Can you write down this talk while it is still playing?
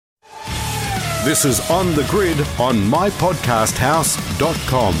This is On The Grid on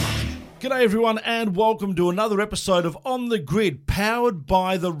mypodcasthouse.com. G'day everyone and welcome to another episode of On The Grid, powered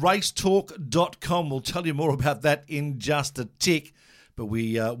by the racetalk.com. We'll tell you more about that in just a tick, but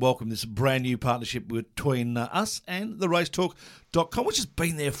we welcome this brand new partnership between us and the racetalk.com, which has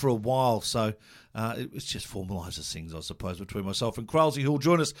been there for a while, so it just formalises things, I suppose, between myself and Crailsy, who will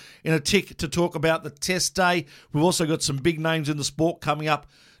join us in a tick to talk about the test day. We've also got some big names in the sport coming up,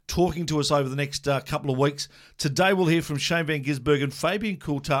 talking to us over the next couple of weeks. Today we'll hear from Shane Van Gisbergen, Fabian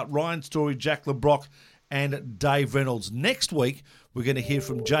Coulthard, Ryan Storey, Jack Brocq and Dave Reynolds. Next week we're going to hear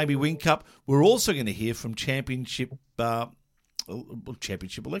from Jamie Whincup. We're also going to hear from Championship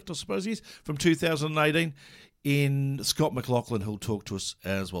elect, I suppose he is, from 2018 in Scott McLaughlin, who'll talk to us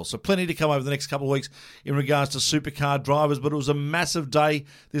as well. So plenty to come over the next couple of weeks in regards to supercar drivers, but it was a massive day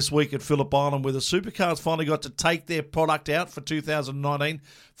this week at Phillip Island where the supercars finally got to take their product out for 2019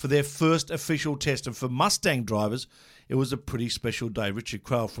 for their first official test. And for Mustang drivers, it was a pretty special day. Richard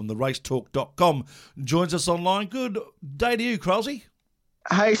Crail from the racetalk.com joins us online. Good day to you, Crailsy.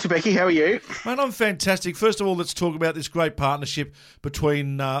 Hey, Becky, how are you? Mate, I'm fantastic. First of all, let's talk about this great partnership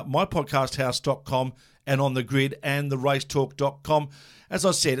between mypodcasthouse.com and On The Grid and the racetalk.com. As I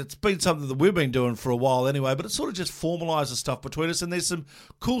said, it's been something that we've been doing for a while anyway, but it sort of just formalises stuff between us, and there's some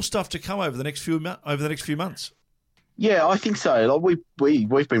cool stuff to come over the next few months. Yeah, I think so. Like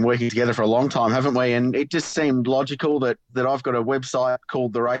we've been working together for a long time, haven't we? And it just seemed logical that I've got a website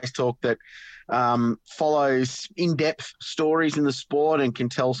called The Race Talk that follows in-depth stories in the sport and can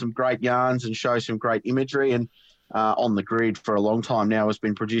tell some great yarns and show some great imagery. And On The Grid for a long time now has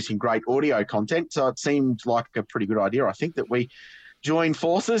been producing great audio content. So it seemed like a pretty good idea, I think, that we join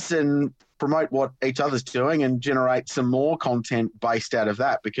forces and promote what each other's doing and generate some more content based out of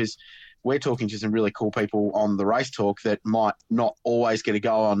that, because we're talking to some really cool people on the Race Talk that might not always get to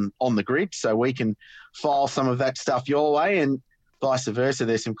go on the grid. So we can file some of that stuff your way, and vice versa.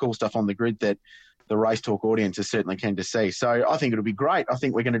 There's some cool stuff on the grid that the Race Talk audience is certainly keen to see. So I think it'll be great. I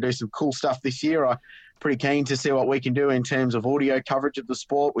think we're going to do some cool stuff this year. I'm pretty keen to see what we can do in terms of audio coverage of the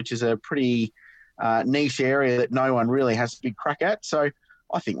sport, which is a pretty niche area that no one really has a big crack at. So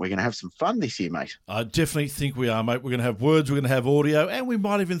I think we're going to have some fun this year, mate. I definitely think we are, mate. We're going to have words, we're going to have audio, and we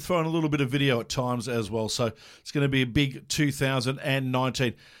might even throw in a little bit of video at times as well. So it's going to be a big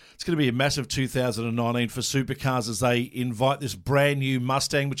 2019. It's going to be a massive 2019 for supercars as they invite this brand new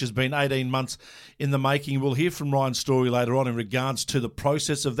Mustang, which has been 18 months in the making. We'll hear from Ryan Storey later on in regards to the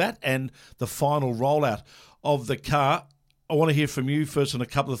process of that and the final rollout of the car. I want to hear from you first on a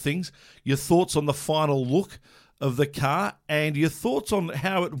couple of things. Your thoughts on the final look of the car and your thoughts on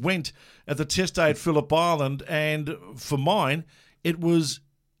how it went at the test day at Phillip Island. And for mine, it was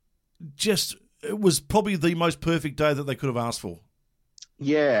probably the most perfect day that they could have asked for.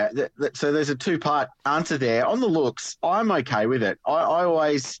 Yeah, so there's a two-part answer there. On the looks, I'm okay with it. I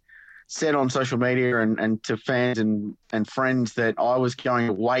always said on social media and to fans and friends that I was going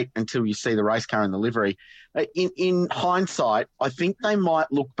to wait until you see the race car in the livery. In hindsight, I think they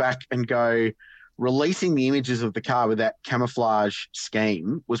might look back and go, releasing the images of the car with that camouflage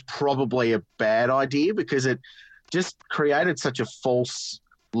scheme was probably a bad idea, because it just created such a false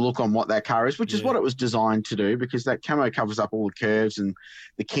look on what that car is, which is what it was designed to do, because that camo covers up all the curves and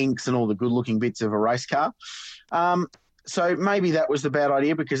the kinks and all the good-looking bits of a race car. So maybe that was the bad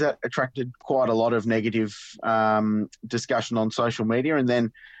idea, because that attracted quite a lot of negative discussion on social media. And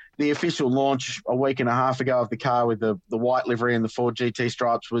then the official launch a week and a half ago of the car with the white livery and the Ford GT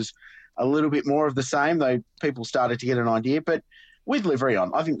stripes was a little bit more of the same, though people started to get an idea. But with livery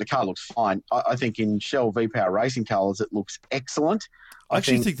on, I think the car looks fine. I think in Shell V-Power Racing colours, it looks excellent. I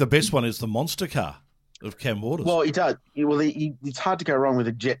actually think the best one is the monster car of Cam Waters. Well, it does. Well, it's hard to go wrong with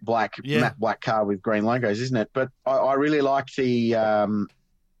a jet black, matte black car with green logos, isn't it? But I really like the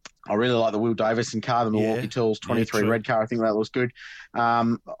Will Davison car, the Milwaukee Tools 23 red car. I think that looks good.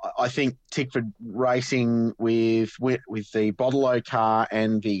 I think Tickford Racing with the Bottle car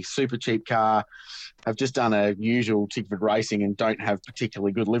and the super cheap car have just done a usual Tickford Racing and don't have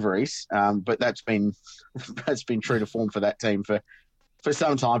particularly good liveries. But that's been true to form for that team for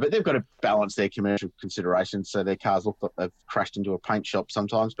some time, but they've got to balance their commercial considerations, so their cars look like they've crashed into a paint shop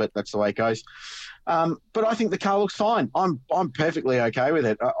sometimes, but that's the way it goes. But I think the car looks fine. I'm perfectly okay with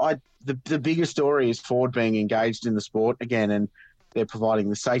it. The bigger story is Ford being engaged in the sport again, and they're providing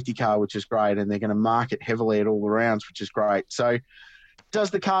the safety car, which is great, and they're going to market heavily at all the rounds, which is great. So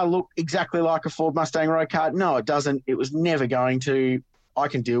does the car look exactly like a Ford Mustang road car? No, it doesn't. It was never going to. I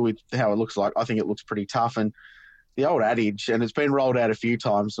can deal with how it looks like. I think it looks pretty tough, and the old adage, and it's been rolled out a few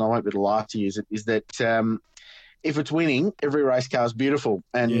times, and I won't be able to lie to you, is that if it's winning, every race car is beautiful.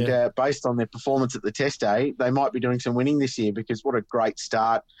 And based on their performance at the test day, they might be doing some winning this year, because what a great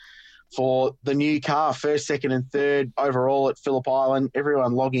start for the new car. First, second and third overall at Phillip Island.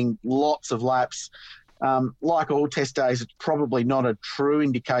 Everyone logging lots of laps. Like all test days, it's probably not a true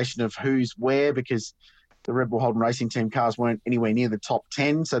indication of who's where, because the Red Bull Holden Racing Team cars weren't anywhere near the top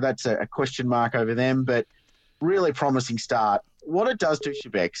 10. So that's a question mark over them. But really promising start. What it does to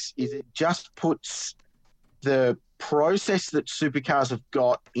Shebex is it just puts the process that supercars have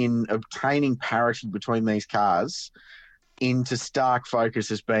got in obtaining parity between these cars into stark focus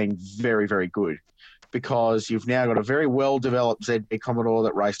as being very, very good, because you've now got a very well-developed ZB Commodore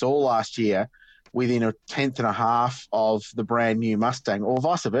that raced all last year within a tenth and a half of the brand new Mustang, or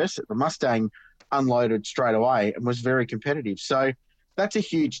vice versa. The Mustang unloaded straight away and was very competitive. So that's a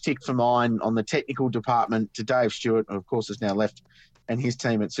huge tick for mine on the technical department to Dave Stewart, who of course has now left, and his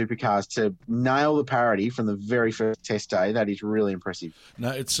team at Supercars, to nail the parity from the very first test day. That is really impressive.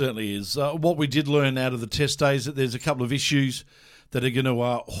 No, it certainly is. What we did learn out of the test days, that there's a couple of issues that are going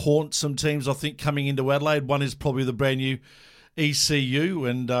to haunt some teams, I think, coming into Adelaide. One is probably the brand new ECU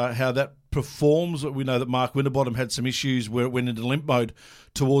and how that performs. We know that Mark Winterbottom had some issues where it went into limp mode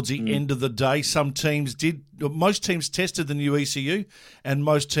towards the end of the day. Most teams tested the new ECU, and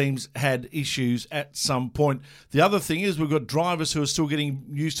most teams had issues at some point. The other thing is we've got drivers who are still getting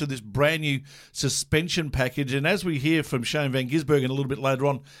used to this brand new suspension package, and as we hear from Shane Van Gisbergen a little bit later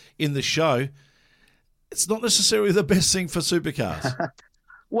on in the show, it's not necessarily the best thing for supercars.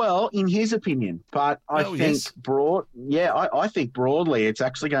 Well, in his opinion, but I think I think broadly it's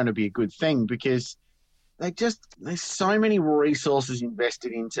actually going to be a good thing, because there's so many resources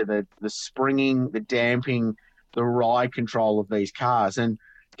invested into the springing, the damping, the ride control of these cars. And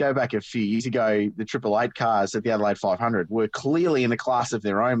go back a few years ago, the 888 cars at the Adelaide 500 were clearly in a class of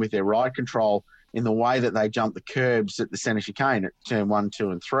their own with their ride control in the way that they jumped the curbs at the centre chicane at turn 1,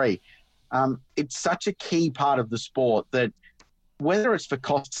 2 and 3. It's such a key part of the sport that, whether it's for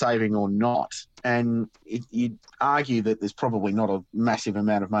cost saving or not, and you'd argue that there's probably not a massive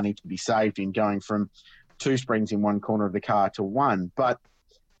amount of money to be saved in going from 2 springs in one corner of the car to 1. But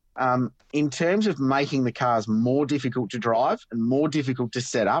in terms of making the cars more difficult to drive and more difficult to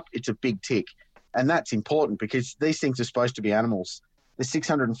set up, it's a big tick. And that's important, because these things are supposed to be animals. The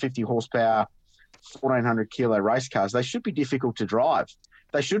 650 horsepower, 1,400 kilo race cars, they should be difficult to drive.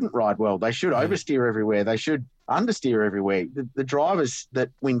 They shouldn't ride well. They should oversteer everywhere. They should understeer everywhere. The drivers that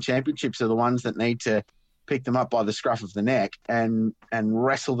win championships are the ones that need to pick them up by the scruff of the neck and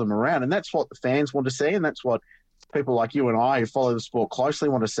wrestle them around. And that's what the fans want to see, and that's what people like you and I who follow the sport closely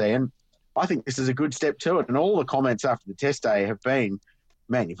want to see. And I think this is a good step to it. And all the comments after the test day have been,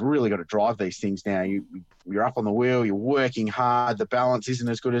 man, you've really got to drive these things now. You're up on the wheel, you're working hard, the balance isn't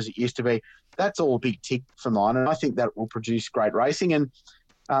as good as it used to be. That's all a big tick for mine, and I think that will produce great racing. And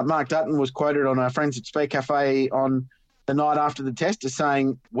Mark Dutton was quoted on our Friends at Speed Cafe on the night after the test as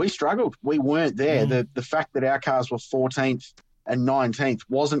saying, we struggled. We weren't there. The fact that our cars were 14th and 19th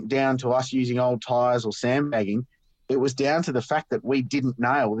wasn't down to us using old tyres or sandbagging. It was down to the fact that we didn't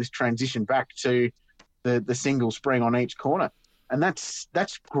nail this transition back to the single spring on each corner. And that's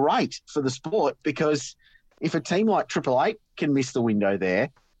great for the sport, because if a team like 888 can miss the window there,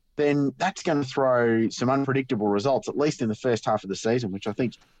 then that's going to throw some unpredictable results, at least in the first half of the season, which I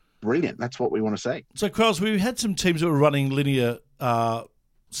think is brilliant. That's what we want to see. So, Crails, we had some teams that were running linear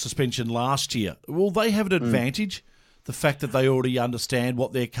suspension last year. Will they have an advantage, the fact that they already understand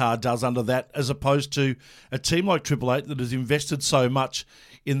what their car does under that, as opposed to a team like 888 that has invested so much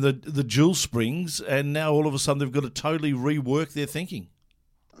in the dual springs, and now all of a sudden they've got to totally rework their thinking?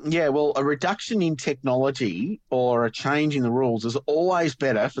 Yeah, well, a reduction in technology or a change in the rules is always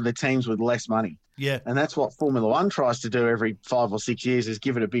better for the teams with less money. Yeah. And that's what Formula One tries to do every 5 or 6 years, is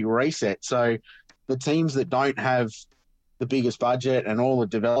give it a big reset. So the teams that don't have the biggest budget and all the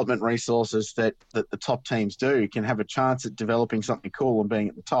development resources that the top teams do can have a chance at developing something cool and being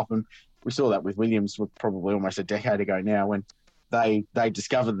at the top. And we saw that with Williams probably almost a decade ago now, when they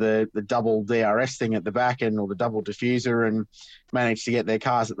discovered the double DRS thing at the back end, or the double diffuser, and managed to get their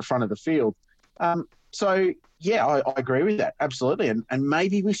cars at the front of the field. So, yeah, I agree with that, absolutely. And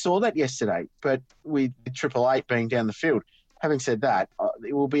maybe we saw that yesterday, but with 888 being down the field. Having said that,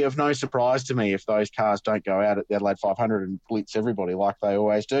 it will be of no surprise to me if those cars don't go out at the Adelaide 500 and blitz everybody like they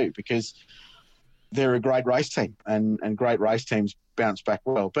always do, because they're a great race team, and great race teams bounce back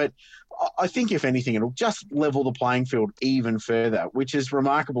well. But I think, if anything, it'll just level the playing field even further, which is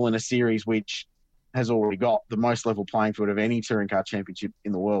remarkable in a series which has already got the most level playing field of any touring car championship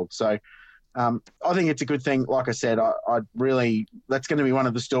in the world. So I think it's a good thing. Like I said, that's going to be one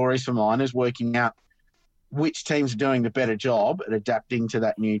of the stories for mine, is working out which teams are doing the better job at adapting to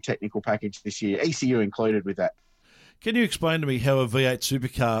that new technical package this year, ECU included with that. Can you explain to me how a V8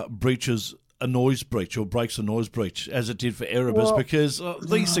 supercar breaches a noise breach or breaks a noise breach as it did for Erebus? Well, because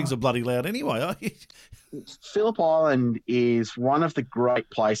these things are bloody loud anyway. Phillip Island is one of the great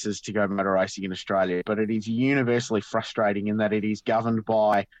places to go motor racing in Australia, but it is universally frustrating in that it is governed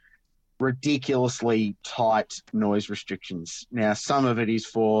by ridiculously tight noise restrictions. Now, some of it is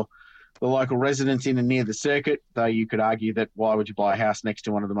for the local residents in and near the circuit, though you could argue that why would you buy a house next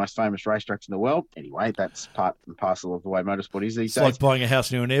to one of the most famous racetracks in the world? Anyway, that's part and parcel of the way motorsport is these days. It's like buying a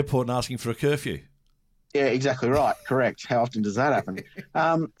house near an airport and asking for a curfew. Yeah, exactly right. Correct. How often does that happen?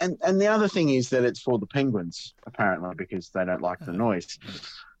 And the other thing is that it's for the penguins, apparently, because they don't like the noise.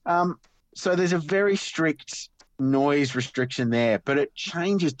 So there's a very strict noise restriction there, but it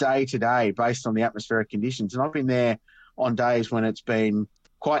changes day to day based on the atmospheric conditions. And I've been there on days when it's been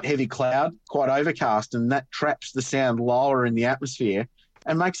quite heavy cloud, quite overcast, and that traps the sound lower in the atmosphere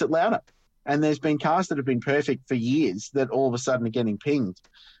and makes it louder. And there's been cars that have been perfect for years that all of a sudden are getting pinged.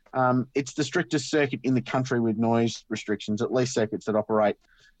 It's the strictest circuit in the country with noise restrictions, at least circuits that operate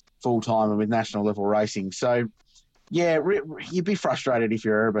full-time and with national level racing. So, yeah, you'd be frustrated if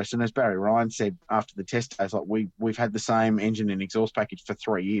you're Erebus. And as Barry Ryan said after the test days, like we've had the same engine and exhaust package for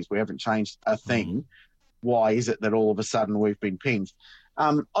 3 years. We haven't changed a thing. Why is it that all of a sudden we've been pinged?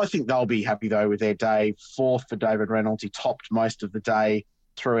 I think they'll be happy, though, with their day. 4th for David Reynolds. He topped most of the day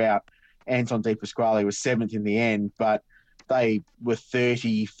throughout. Anton De Pasquale was 7th in the end, but they were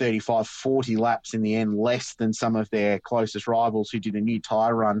 30, 35, 40 laps in the end, less than some of their closest rivals who did a new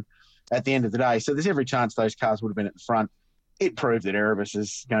tyre run at the end of the day. So there's every chance those cars would have been at the front. It proved that Erebus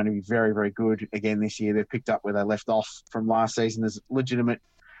is going to be very, very good again this year. They've picked up where they left off from last season as legitimate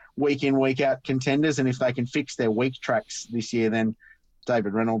week in, week out contenders. And if they can fix their weak tracks this year, then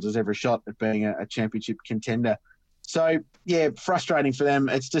David Reynolds has every shot at being a championship contender. So, yeah, frustrating for them.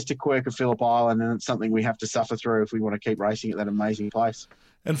 It's just a quirk of Phillip Island, and it's something we have to suffer through if we want to keep racing at that amazing place.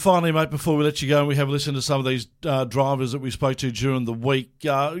 And finally, mate, before we let you go and we have a listen to some of these drivers that we spoke to during the week,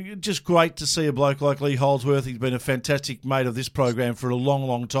 just great to see a bloke like Lee Holdsworth. He's been a fantastic mate of this program for a long,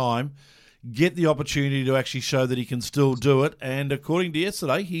 long time. Get the opportunity to actually show that he can still do it, and according to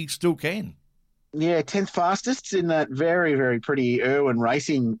yesterday, he still can. Yeah, 10th fastest in that very, very pretty Irwin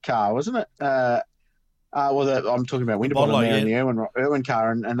racing car, wasn't it? I'm talking about Winterbottom there in the Irwin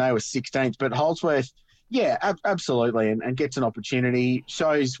car, and they were 16th. But Holdsworth, yeah, absolutely, and gets an opportunity.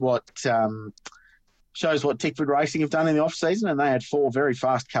 Shows what Tickford Racing have done in the off season, and they had 4 very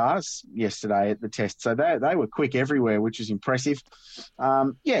fast cars yesterday at the test. So they were quick everywhere, which is impressive.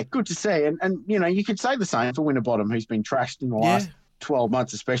 Yeah, good to see. And you know, you could say the same for Winterbottom, who's been trashed in the last 12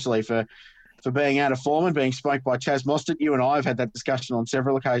 months, especially for being out of form and being smoked by Chaz Mostert. You and I have had that discussion on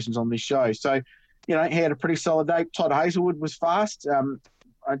several occasions on this show. So, you know, he had a pretty solid day. Todd Hazelwood was fast,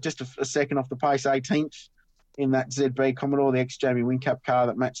 just a second off the pace, 18th in that ZB Commodore, the ex-Jamie Whincup car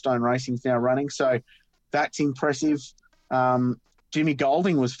that Matt Stone Racing's now running. So that's impressive. Jimmy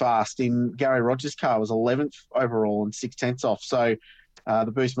Golding was fast in Gary Rogers' car, was 11th overall and 6/10 off. So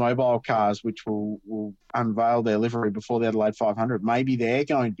the Boost Mobile cars, which will unveil their livery before the Adelaide 500, maybe they're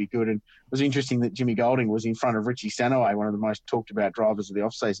going to be good. And it was interesting that Jimmy Golding was in front of Richie Sanaway, one of the most talked about drivers of the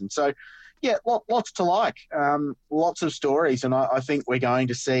off-season. So, yeah, lots to like, lots of stories. And I think we're going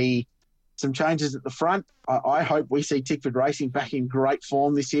to see some changes at the front. I hope we see Tickford Racing back in great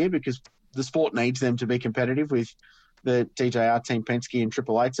form this year, because the sport needs them to be competitive with the DJR Team Penske and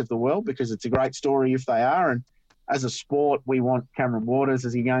Triple Eights of the world, because it's a great story if they are. And as a sport, we want Cameron Waters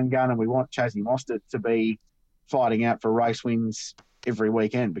as a young gun, and we want Chazzy Mostert to be fighting out for race wins every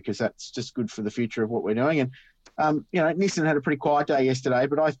weekend, because that's just good for the future of what we're doing. And, you know, Nissan had a pretty quiet day yesterday,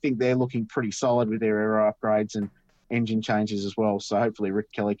 but I think they're looking pretty solid with their aero upgrades and engine changes as well. So hopefully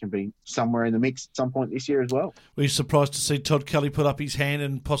Rick Kelly can be somewhere in the mix at some point this year as well. Were you surprised to see Todd Kelly put up his hand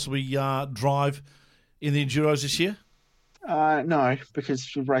and possibly drive in the Enduros this year? No, because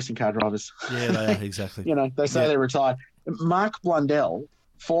racing car drivers. Yeah, they are, exactly. You know, they say they're retired. Mark Blundell,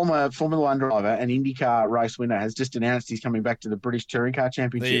 former Formula One driver and IndyCar race winner, has just announced he's coming back to the British Touring Car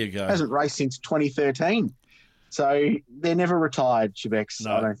Championship. There you go. Hasn't raced since 2013. So they're never retired, Shebex,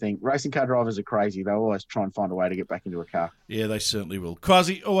 No. I don't think. Racing car drivers are crazy. They'll always try and find a way to get back into a car. Yeah, they certainly will.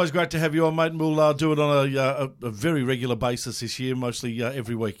 Quasi, always great to have you on, mate, and we'll do it on a very regular basis this year, mostly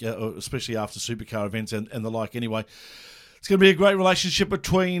every week, especially after supercar events and the like anyway. It's going to be a great relationship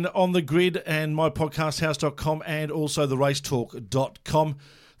between On The Grid and mypodcasthouse.com and also theracetalk.com.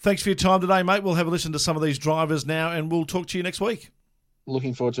 Thanks for your time today, mate. We'll have a listen to some of these drivers now, and we'll talk to you next week.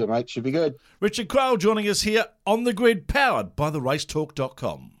 Looking forward to it, mate. Should be good. Richard Craill joining us here on The Grid, powered by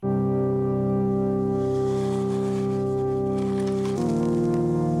theracetalk.com.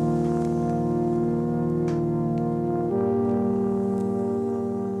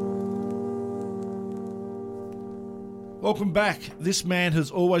 Welcome back. This man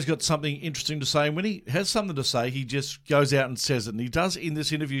has always got something interesting to say. And when he has something to say, he just goes out and says it. And he does in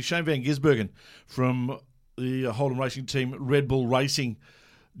this interview. Shane Van Gisbergen from the Holden Racing Team, Red Bull Racing,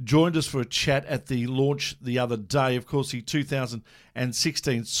 joined us for a chat at the launch the other day. Of course, the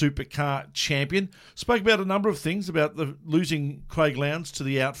 2016 Supercar champion. Spoke about a number of things, about the losing Craig Lowndes to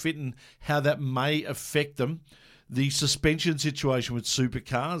the outfit and how that may affect them. The suspension situation with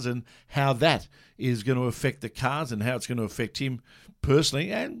supercars and how that is going to affect the cars and how it's going to affect him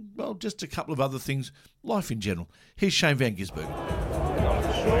personally and, well, just a couple of other things, life in general. Here's Shane Van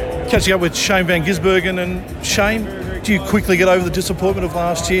Gisbergen. Catching up with Shane Van Gisbergen. And Shane, do you quickly get over the disappointment of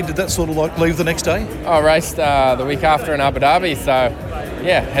last year? Did that sort of like leave the next day? I raced the week after in Abu Dhabi, so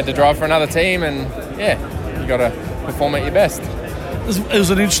yeah, had to drive for another team and yeah, you got to perform at your best. It was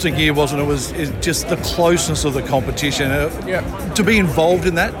an interesting year, wasn't it? It was just the closeness of the competition. To be involved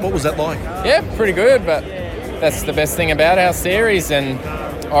in that, what was that like? Yeah, pretty good, but that's the best thing about our series, and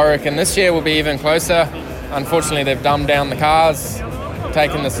I reckon this year will be even closer. Unfortunately, they've dumbed down the cars,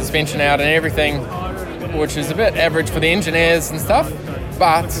 taken the suspension out and everything, which is a bit average for the engineers and stuff,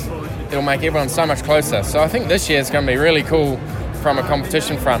 but it'll make everyone so much closer. So I think this year is going to be really cool from a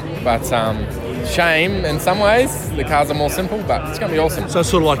competition front, but shame in some ways. The cars are more simple, but it's going to be awesome. So it's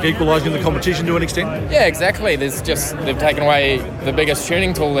sort of like equalising the competition to an extent? Yeah, exactly. They've taken away the biggest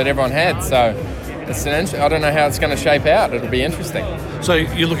tuning tool that everyone had, so I don't know how it's going to shape out. It'll be interesting. So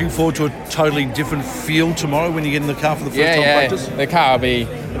you're looking forward to a totally different feel tomorrow when you get in the car for the first time practice? The car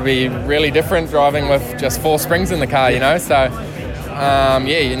it'll be really different driving with just 4 springs in the car, you know, so and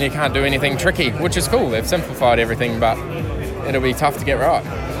you can't do anything tricky, which is cool. They've simplified everything, but it'll be tough to get right.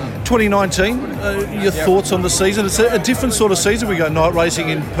 2019, your thoughts on the season? It's a different sort of season. We go night racing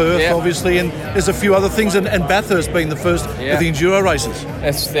in Perth, obviously, and there's a few other things, and Bathurst being the first of the enduro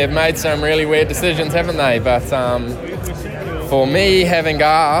races. They've made some really weird decisions, haven't they? But for me, having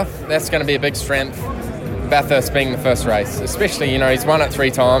Garth, that's going to be a big strength. Bathurst being the first race, especially, you know, he's won it 3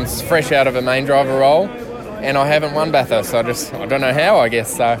 times, fresh out of a main driver role, and I haven't won Bathurst, so I don't know how, I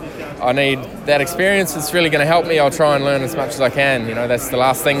guess. So I need that experience. It's really going to help me. I'll try and learn as much as I can. You know, that's the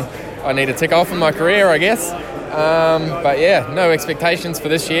last thing I need to tick off in my career, I guess. But yeah, no expectations for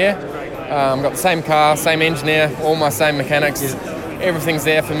this year. I've got the same car, same engineer, all my same mechanics. Everything's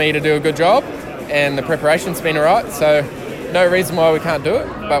there for me to do a good job, and the preparation's been all right. So no reason why we can't do it,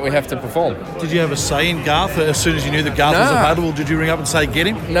 but we have to perform. Did you have a say in Garth as soon as you knew that Garth was available? Did you ring up and say, get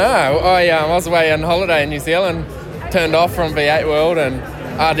him? No, I was away on holiday in New Zealand, turned off from V8 World, and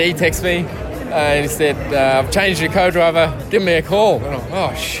RD texted me and he said, I've changed your co-driver, give me a call. And I'm,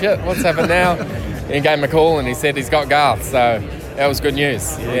 oh shit, what's happened now? And he gave him a call and he said he's got Garth, so that was good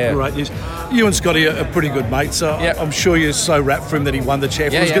news. Yeah. Great news. You and Scotty are pretty good mates, so I'm sure you're so rapt for him that he won the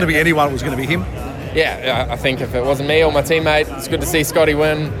championship. If it was going to be anyone, it was going to be him. Yeah, I think if it wasn't me or my teammate, it's good to see Scotty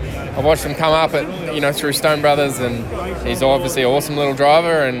win. I've watched him come up through Stone Brothers, and he's obviously an awesome little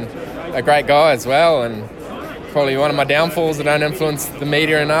driver and a great guy as well. And probably one of my downfalls, I don't influence the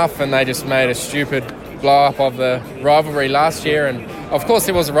media enough, and they just made a stupid blow up of the rivalry last year. And of course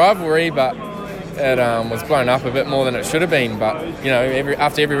there was a rivalry, but it was blown up a bit more than it should have been. But you know,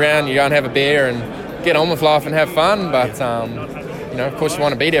 after every round, you go and have a beer and get on with life and have fun. But you know, of course, you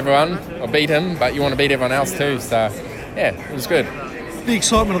want to beat everyone or beat him, but you want to beat everyone else too. So, yeah, it was good. The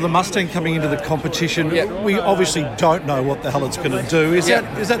excitement of the Mustang coming into the competition, we obviously don't know what the hell it's going to do. Is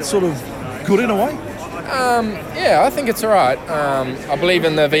that sort of good in a way? I think it's all right. I believe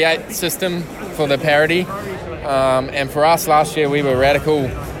in the V8 system for the parity. And for us last year, we were radical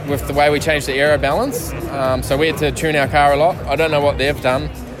with the way we changed the aero balance. So we had to tune our car a lot. I don't know what they've done,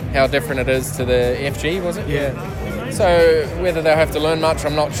 how different it is to the FG, was it? Yeah. So whether they'll have to learn much,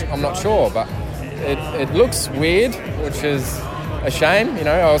 I'm not sure, but it looks weird, which is a shame. You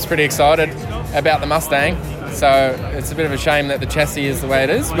know, I was pretty excited about the Mustang, so it's a bit of a shame that the chassis is the way it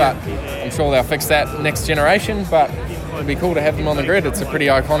is, but I'm sure they'll fix that next generation. But it'd be cool to have them on the grid. It's a pretty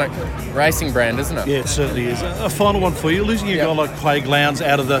iconic racing brand, isn't it? Yeah, it certainly is. A final one for you. Losing a guy like Craig Lowndes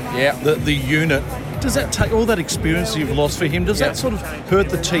out of the unit, does that take all that experience you've lost for him? Does that sort of hurt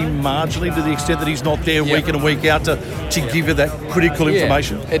the team marginally to the extent that he's not there week in and week out to give you that critical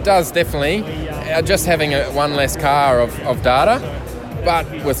information? It does, definitely. Just having one less car of data, but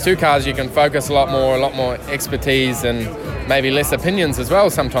with 2 cars you can focus a lot more expertise and maybe less opinions as well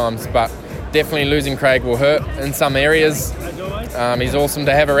sometimes. But definitely losing Craig will hurt in some areas. He's awesome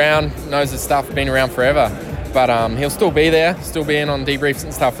to have around, knows his stuff, been around forever. But he'll still be there, still be in on debriefs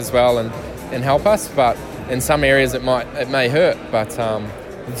and stuff as well, and help us, but in some areas it may hurt. But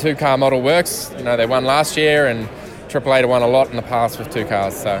the 2-car model works. You know, they won last year, and Triple Eight won a lot in the past with 2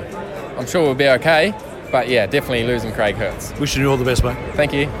 cars, so I'm sure we'll be okay. But yeah, definitely losing Craig hurts. Wishing you all the best, mate.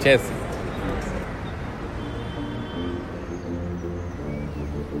 Thank you. Cheers.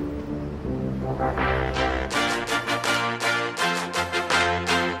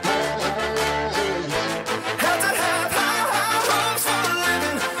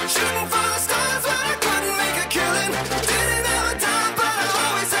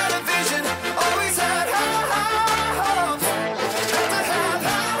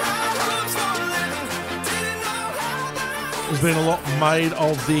 There's been a lot made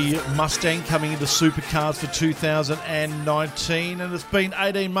of the Mustang coming into supercars for 2019, and it's been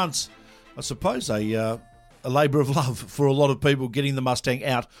 18 months. I suppose a labour of love for a lot of people getting the Mustang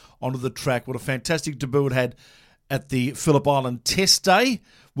out onto the track. What a fantastic debut it had at the Phillip Island Test Day.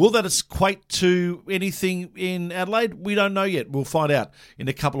 Will that equate to anything in Adelaide? We don't know yet. We'll find out in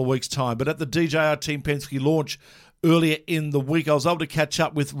a couple of weeks' time. But at the DJR Team Penske launch earlier in the week, I was able to catch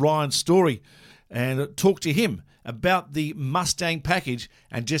up with Ryan Storey and talk to him about the Mustang package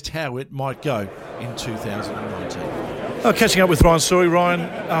and just how it might go in 2019. Catching up with Ryan Storey. Ryan,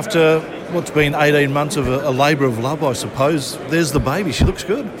 after what's been 18 months of a labour of love, I suppose, there's the baby. She looks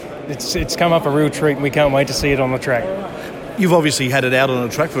good. It's come up a real treat, and we can't wait to see it on the track. You've obviously had it out on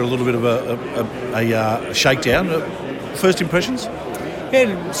a track for a little bit of a shakedown. First impressions?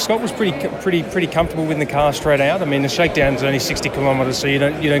 Yeah, Scott was pretty comfortable with the car straight out. I mean, the shakedown's only 60 kilometres, so you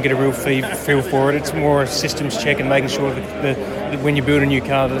don't get a real feel for it. It's more a systems check and making sure that when you build a new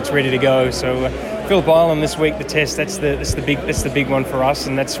car that it's ready to go. So Phillip Island this week, the test, that's the big one for us,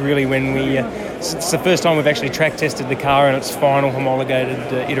 and that's really when we. It's the first time we've actually track tested the car in its final homologated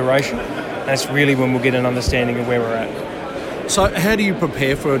iteration. And that's really when we'll get an understanding of where we're at. So how do you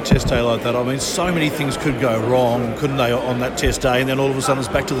prepare for a test day like that? I mean, so many things could go wrong, couldn't they, on that test day, and then all of a sudden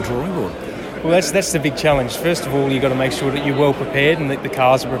it's back to the drawing board? Well, that's the big challenge. First of all, you've got to make sure that you're well prepared and that the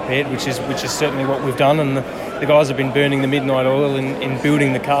cars are prepared, which is certainly what we've done. And the guys have been burning the midnight oil in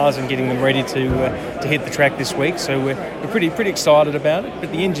building the cars and getting them ready to hit the track this week. So we're pretty excited about it.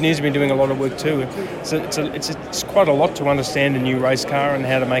 But the engineers have been doing a lot of work too. It's quite a lot to understand a new race car and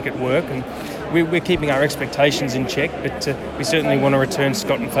how to make it work. And we're keeping our expectations in check, but we certainly want to return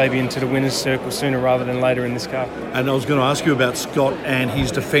Scott and Fabian to the winner's circle sooner rather than later in this car. And I was going to ask you about Scott and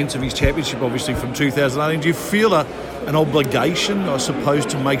his defence of his championship, obviously, from 2018. Do you feel an obligation, I suppose,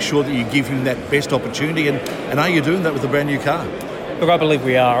 to make sure that you give him that best opportunity? And are you doing that with a brand new car? Look, I believe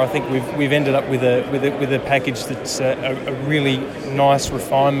we are. I think we've ended up with a package that's a really nice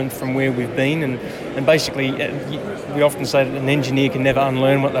refinement from where we've been, and basically we often say that an engineer can never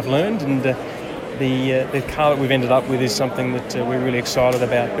unlearn what they've learned, and the car that we've ended up with is something that we're really excited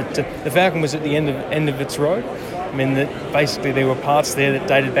about. But the Falcon was at the end of its road. I mean, basically there were parts there that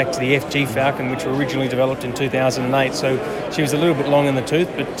dated back to the FG Falcon, which were originally developed in 2008. So she was a little bit long in the tooth,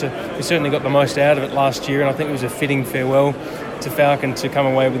 but we certainly got the most out of it last year, and I think it was a fitting farewell to Falcon to come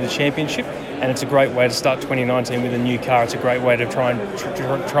away with the championship. And it's a great way to start 2019 with a new car. It's a great way to try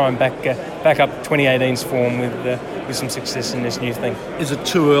and back up 2018's form with some success in this new thing. Is it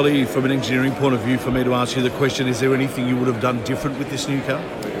too early from an engineering point of view for me to ask you the question, is there anything you would have done different with this new car?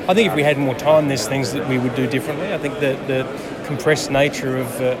 I think if we had more time, there's things that we would do differently. I think the compressed nature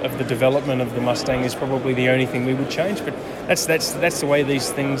of the development of the Mustang is probably the only thing we would change. But that's the way these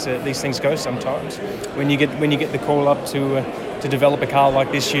things go sometimes. When you get the call up to develop a car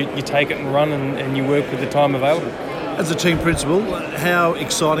like this, you take it and run and you work with the time available. As a team principal, how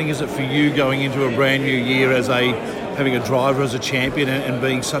exciting is it for you going into a brand new year having a driver as a champion and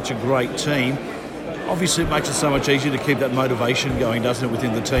being such a great team? Obviously, it makes it so much easier to keep that motivation going, doesn't it,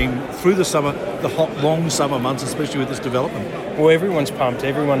 within the team through the summer, the hot, long summer months, especially with this development? Well, everyone's pumped.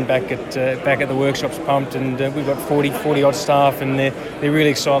 Everyone back at the workshop's pumped, and we've got 40 odd staff, and they're really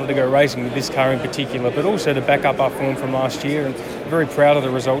excited to go racing with this car in particular, but also to back up our form from last year. And very proud of the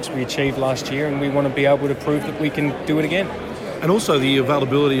results we achieved last year, and we want to be able to prove that we can do it again. And also the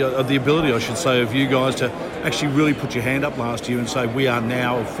ability, I should say, of you guys to actually really put your hand up last year and say, we are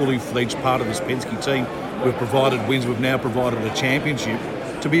now a fully fledged part of this Penske team. We've provided wins, we've now provided a championship.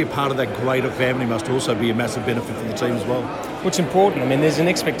 To be a part of that greater family must also be a massive benefit for the team as well. What's important, I mean, there's an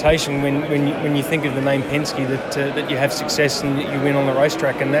expectation when you think of the name Penske that you have success and that you win on the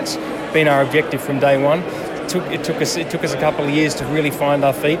racetrack, and that's been our objective from day one. It took us a couple of years to really find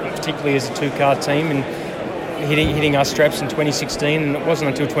our feet, particularly as a two-car team, and hitting our straps in 2016, and it wasn't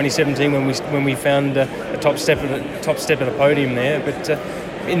until 2017 when we found a top step at the podium there. But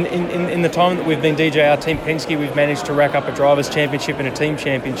in the time that we've been DJR Team Penske, we've managed to rack up a drivers' championship and a team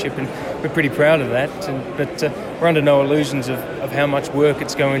championship, and we're pretty proud of that. But we're under no illusions of how much work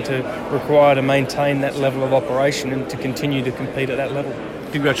it's going to require to maintain that level of operation and to continue to compete at that level.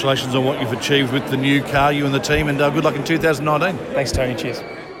 Congratulations on what you've achieved with the new car, you and the team, and good luck in 2019. Thanks, Tony. Cheers.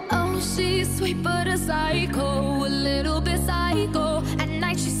 Oh, she's sweet but a psycho, a little bit psycho. At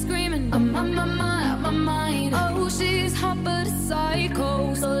night she's screaming, I'm on my mind. Oh, she's hot but a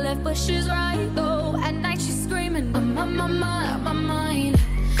psycho, so left but she's right though. At night she's screaming, I'm on my mind.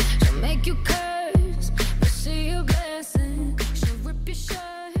 She'll make you curse, but she a blessing. She'll rip your shirt.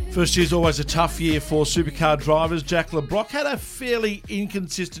 First year's always a tough year for supercar drivers. Jack Brocq had a fairly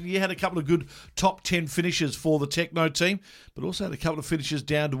inconsistent year, had a couple of good top 10 finishes for the Techno team, but also had a couple of finishes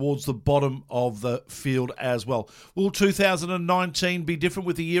down towards the bottom of the field as well. Will 2019 be different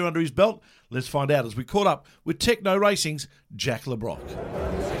with a year under his belt? Let's find out as we caught up with Techno Racing's Jack Brocq.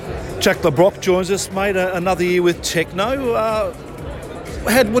 Jack Brocq joins us, mate, another year with Techno.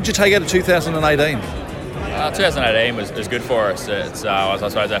 What'd you take out of 2018? 2018 was good for us. It's I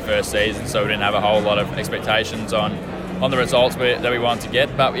suppose our first season, so we didn't have a whole lot of expectations on the results that we wanted to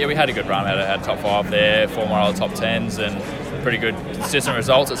get. But yeah, we had a good run. Had top 5 there, 4 more other top 10s, and pretty good consistent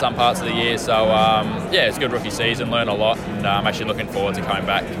results at some parts of the year. So yeah, it's a good rookie season. Learned a lot, and I'm actually looking forward to coming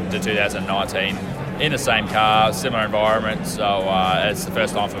back to 2019 in the same car, similar environment. So it's the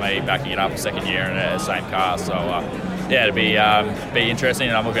first time for me backing it up, second year in the same car. So. Yeah, it'll be interesting,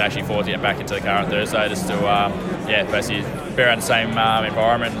 and I'm looking actually forward to getting back into the car on Thursday just to basically be around the same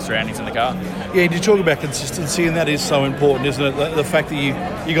environment and surroundings in the car. Yeah, you talk about consistency, and that is so important, isn't it? The fact that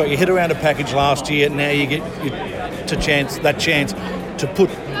you got your head around a package last year, now you get that chance to put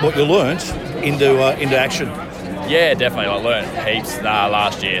what you learnt into action. Yeah, definitely. I learned heaps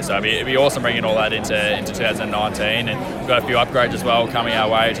last year, so it'd be awesome bringing all that into 2019, and we've got a few upgrades as well coming our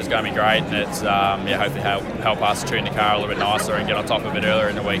way, which is going to be great, and it's hopefully help us tune the car a little bit nicer and get on top of it earlier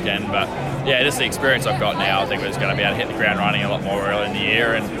in the weekend. But yeah, just the experience I've got now, I think we're just going to be able to hit the ground running a lot more early in the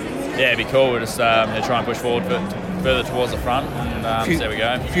year, and yeah, it'd be cool. We'll just try and push forward further towards the front, and there we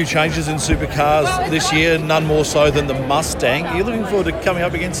go. A few changes in supercars this year, none more so than the Mustang. Are you looking forward to coming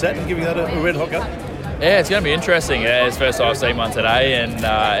up against that and giving that a red hot go? Yeah, it's going to be interesting. It's the first time I've seen one today, and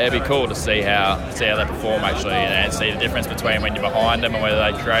it'd be cool to see how they perform actually, and see the difference between when you're behind them and whether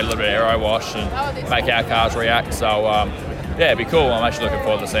they create a little bit of aero wash and make our cars react. So yeah, it'd be cool. I'm actually looking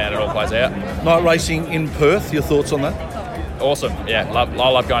forward to seeing how it all plays out. Night racing in Perth, your thoughts on that? Awesome, yeah. I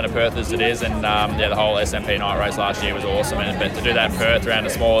love going to Perth as it is, and the whole SMP night race last year was awesome. And to do that in Perth around a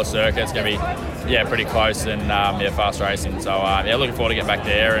smaller circuit, it's going to be pretty close and fast racing. So looking forward to get back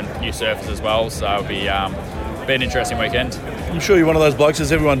there, and new surface as well. So it'll be an interesting weekend. I'm sure you're one of those blokes,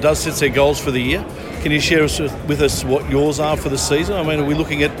 as everyone does, sets their goals for the year. Can you share with us what yours are for the season? I mean, are we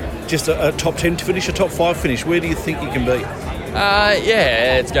looking at just a top 10 finish, a top 5 finish? Where do you think you can be?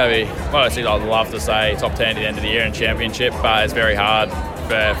 It's going to be one of those things I'd love to say top 10 at the end of the year in championship, but it's very hard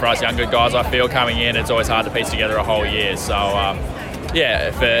for us younger guys, I feel, coming in. It's always hard to piece together a whole year. So,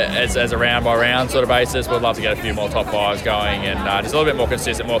 as a round-by-round sort of basis, we'd love to get a few more top 5s going, and just a little bit more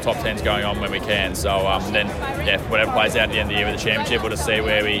consistent, more top 10s going on when we can. So whatever plays out at the end of the year with the championship, we'll just see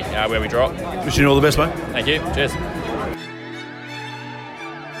where we drop. Wishing you all the best, mate. Thank you. Cheers.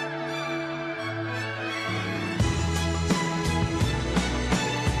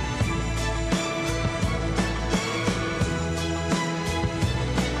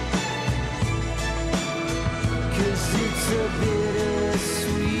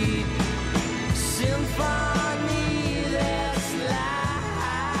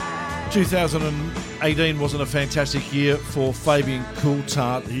 2018 wasn't a fantastic year for Fabian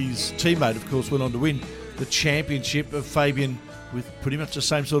Coulthard. His teammate, of course, went on to win the championship. Fabian, with pretty much the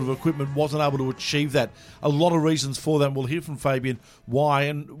same sort of equipment, wasn't able to achieve that. A lot of reasons for that. We'll hear from Fabian why,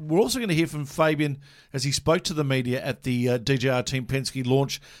 and we're also going to hear from Fabian as he spoke to the media at the DJR Team Penske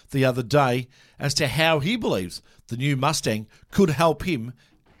launch the other day as to how he believes the new Mustang could help him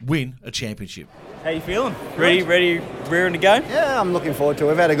win a championship. How you feeling? Ready, rearing to go? Yeah, I'm looking forward to it.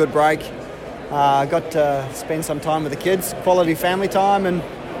 We've had a good break. Got to spend some time with the kids, quality family time, and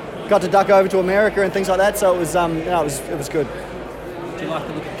got to duck over to America and things like that. So it was, it was good. Do you like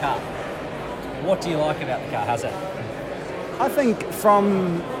the look of the car? What do you like about the car? How's that? I think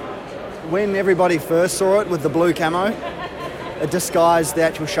from when everybody first saw it with the blue camo, it disguised the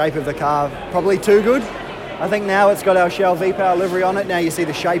actual shape of the car probably too good. I think now it's got our Shell V-Power livery on it. Now you see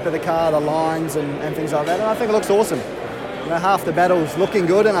the shape of the car, the lines and things like that. And I think it looks awesome. You know, half the battle's looking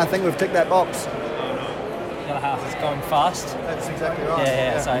good, and I think we've ticked that box. The other half is going fast. That's exactly right.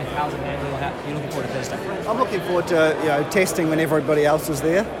 Yeah. So how's it handling? How are you looking forward to Thursday? I'm looking forward to testing when everybody else is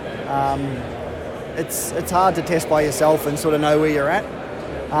there. It's hard to test by yourself and sort of know where you're at.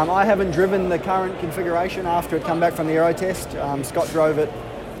 I haven't driven the current configuration after it come back from the aero test. Scott drove it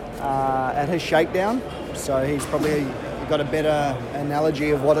at his shakedown, so he's probably got a better analogy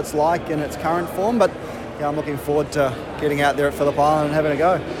of what it's like in its current form. But yeah, I'm looking forward to getting out there at Phillip Island and having a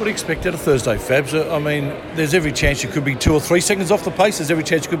go. What do you expect out of Thursday, Fabs? I mean, there's every chance you could be 2 or 3 seconds off the pace. There's every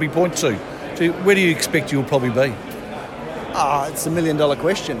chance you could be 0.2. So where do you expect you'll probably be? It's $1 million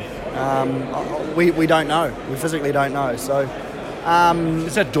question. We don't know. We physically don't know. So,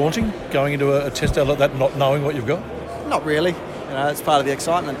 is that daunting, going into a test out like that, not knowing what you've got? Not really. It's part of the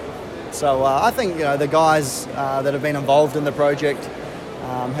excitement. So I think the guys that have been involved in the project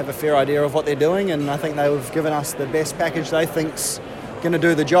have a fair idea of what they're doing, and I think they've given us the best package they think's going to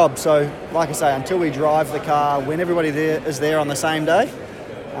do the job. So, like I say, until we drive the car, when everybody is there on the same day,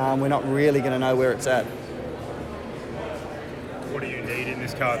 we're not really going to know where it's at. What do you need in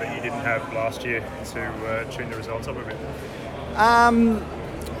this car that you didn't have last year to tune the results up a bit?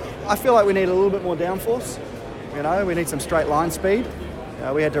 I feel like we need a little bit more downforce. We need some straight line speed.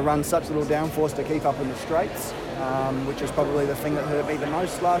 We had to run such little downforce to keep up in the straights, which is probably the thing that hurt me the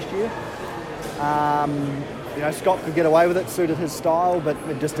most last year. Scott could get away with it, suited his style, but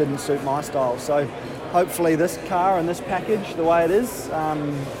it just didn't suit my style. So hopefully this car and this package, the way it is,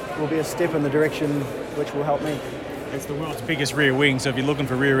 will be a step in the direction which will help me. It's the world's biggest rear wing, so if you're looking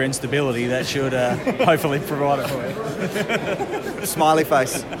for rear end stability, that should hopefully provide it for you. Smiley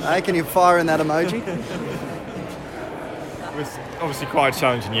face. Hey, can you fire in that emoji? It was obviously quite a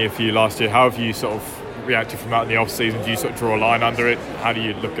challenging year for you last year. How have you sort of reacted from that in the off-season? Do you sort of draw a line under it? How do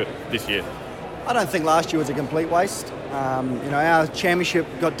you look at this year? I don't think last year was a complete waste. Our championship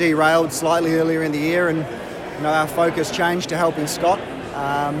got derailed slightly earlier in the year, and our focus changed to helping Scott.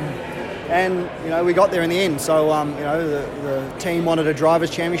 And we got there in the end. So the team wanted a drivers'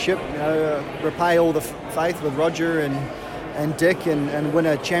 championship. Repay all the faith with Roger and Dick and win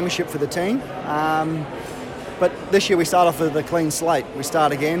a championship for the team. But this year we start off with a clean slate. We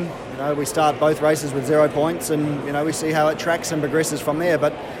start again. We start both races with 0 points, and we see how it tracks and progresses from there.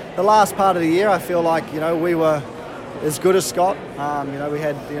 But the last part of the year, I feel like we were as good as Scott. We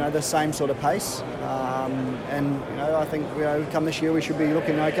had the same sort of pace, and I think come this year we should be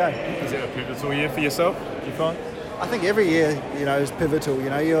looking okay. Is it a pivotal year for yourself, do you find? I think every year is pivotal.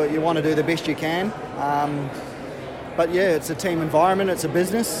 You want to do the best you can. But yeah, it's a team environment, it's a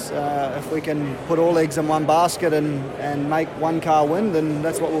business. If we can put all eggs in one basket and make one car win, then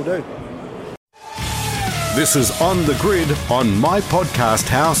that's what we'll do. This is On The Grid on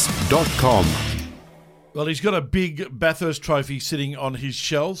mypodcasthouse.com. Well, he's got a big Bathurst trophy sitting on his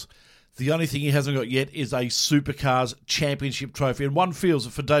shelves. The only thing he hasn't got yet is a Supercars Championship trophy. And one feels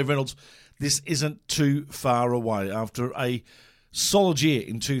that for Dave Reynolds, this isn't too far away. After a solid year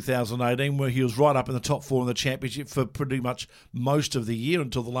in 2018 where he was right up in the top 4 in the championship for pretty much most of the year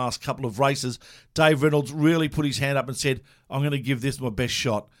until the last couple of races, Dave Reynolds really put his hand up and said, I'm going to give this my best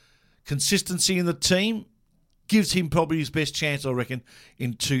shot. Consistency in the team gives him probably his best chance, I reckon,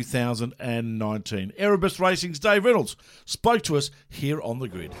 in 2019. Erebus Racing's Dave Reynolds spoke to us here on The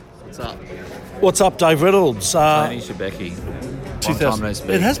Grid. What's up? What's up, Dave Reynolds? Tony Shebeki. Long time no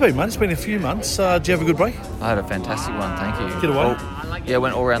speak. It has been, mate. It's been a few months. Did you have a good break? I had a fantastic one, thank you. Get away.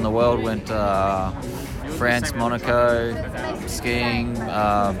 Went all around the world. Went France, Monaco, skiing,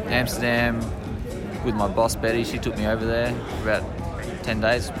 Amsterdam with my boss Betty. She took me over there for about 10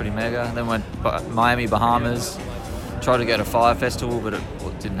 days, pretty mega. Then went Miami, Bahamas. Tried to go to Fire Festival, but it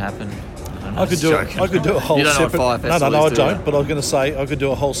didn't happen. I could do a whole you don't separate. Know what Fire Festival I is, don't. But I was going to say I could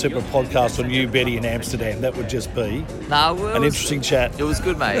do a whole separate podcast on you, Betty, in Amsterdam. That would just be an interesting chat. It was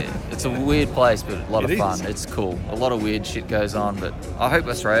good, mate. It's a weird place, but a lot of fun. Is. It's cool. A lot of weird shit goes on, but I hope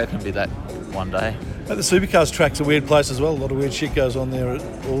Australia can be that one day. But the Supercars track's a weird place as well. A lot of weird shit goes on there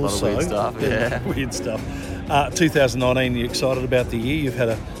also. A lot of weird stuff, yeah. Weird stuff. 2019, you're excited about the year. You've had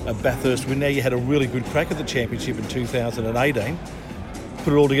a Bathurst win. Now you had a really good crack at the championship in 2018.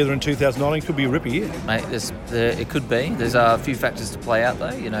 Put it all together in 2019, could be a ripper year. Mate, it could be. There's a few factors to play out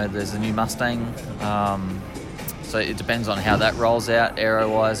though. There's a new Mustang, so it depends on how that rolls out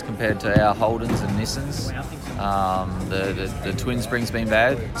aero-wise compared to our Holdens and Nissans. The twin spring's been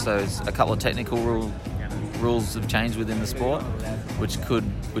bad, so it's a couple of technical rules have changed within the sport, which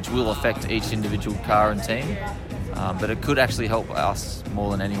will affect each individual car and team. But it could actually help us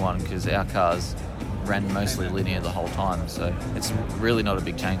more than anyone because our cars ran mostly linear the whole time, so it's really not a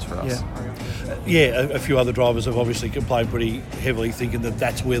big change for us. A few other drivers have obviously complained pretty heavily, thinking that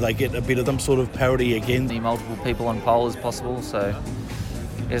that's where they get a bit of them sort of parity again. Need multiple people on pole as possible, so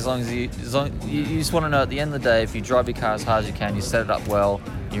as long as you just want to know at the end of the day, if you drive your car as hard as you can, you set it up well,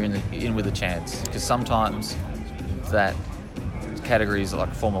 you're in with a chance. Because sometimes that categories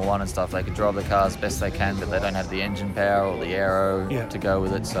like Formula 1 and stuff, they can drive the car as best they can, but they don't have the engine power or the aero to go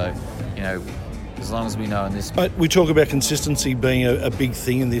with it. So, as long as we know in this. Mate, we talk about consistency being a big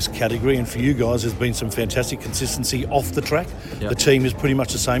thing in this category, and for you guys, there's been some fantastic consistency off the track. Yep. The team is pretty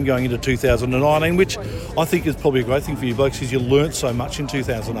much the same going into 2019, which I think is probably a great thing for you blokes, because you learnt so much in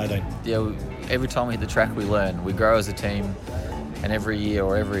 2018. Yeah, every time we hit the track, we learn. We grow as a team, and every year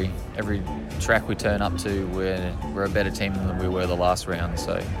or every track we turn up to, we're a better team than we were the last round.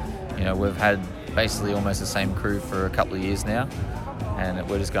 So, we've had basically almost the same crew for a couple of years now, and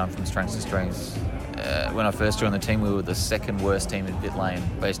we're just going from strength to strength. When I first joined the team, we were the second worst team in pit lane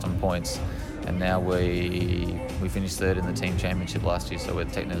based on points, and now we finished third in the team championship last year, so we're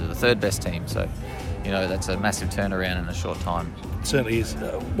technically the third best team. So, that's a massive turnaround in a short time. It certainly is.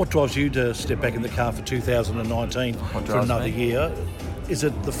 What drives you to step back in the car for 2019 for another year? Is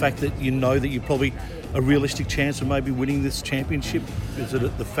it the fact that you know that you're probably a realistic chance of maybe winning this championship? Is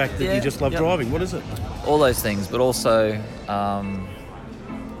it the fact that you just love driving? What is it? All those things, but also, at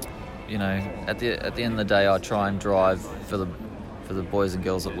the end of the day, I try and drive for the boys and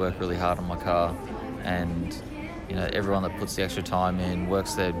girls that work really hard on my car, and everyone that puts the extra time in,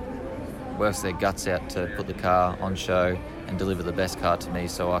 works their guts out to put the car on show and deliver the best car to me,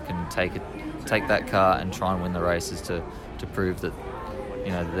 so I can take that car and try and win the races to prove that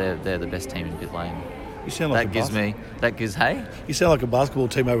they're the best team in pit lane. You sound like hey? You sound like a basketball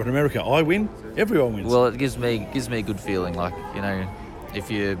team over in America. I win, everyone wins. Well, it gives me a good feeling. Like, if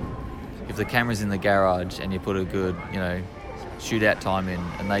the camera's in the garage and you put a good shootout time in,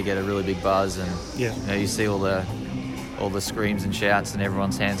 and they get a really big buzz, and you see all the screams and shouts and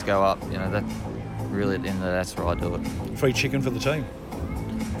everyone's hands go up, that really at the end of that's where I do it. Free chicken for the team.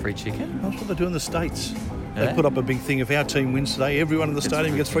 Free chicken? That's what they do in the States. Yeah. They put up a big thing. If our team wins today, everyone in the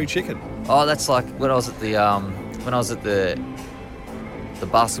stadium gets free chicken. Oh, that's like when I was at the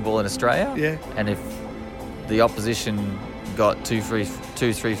basketball in Australia. Yeah. And if the opposition got two free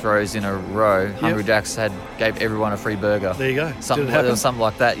throws in a row, Hungry Jacks gave everyone a free burger. There you go. Something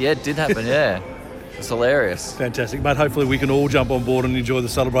like that. Yeah, it did happen. Yeah. It's hilarious. Fantastic, mate. Hopefully we can all jump on board and enjoy the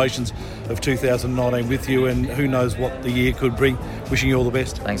celebrations of 2019 with you, and who knows what the year could bring. Wishing you all the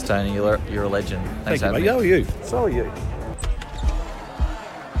best. Thanks, Tony. You're a legend. Thanks Thank you, mate. How are you? So are you.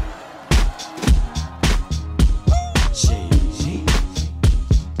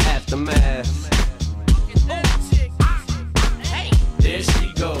 Aftermath. There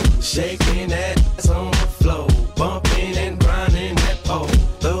she goes, shaking that ass on the floor, bumping and grinding that pole.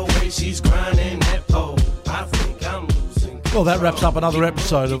 The way she's grinding that pole, I think I'm losing. Well, that wraps up another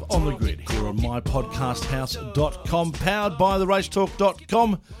episode of On The Grid here on mypodcasthouse.com, powered by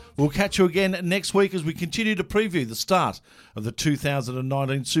theracetalk.com. We'll catch you again next week as we continue to preview the start of the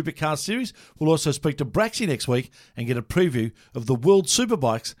 2019 Supercar Series. We'll also speak to Braxy next week and get a preview of the World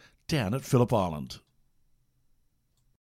Superbikes down at Phillip Island.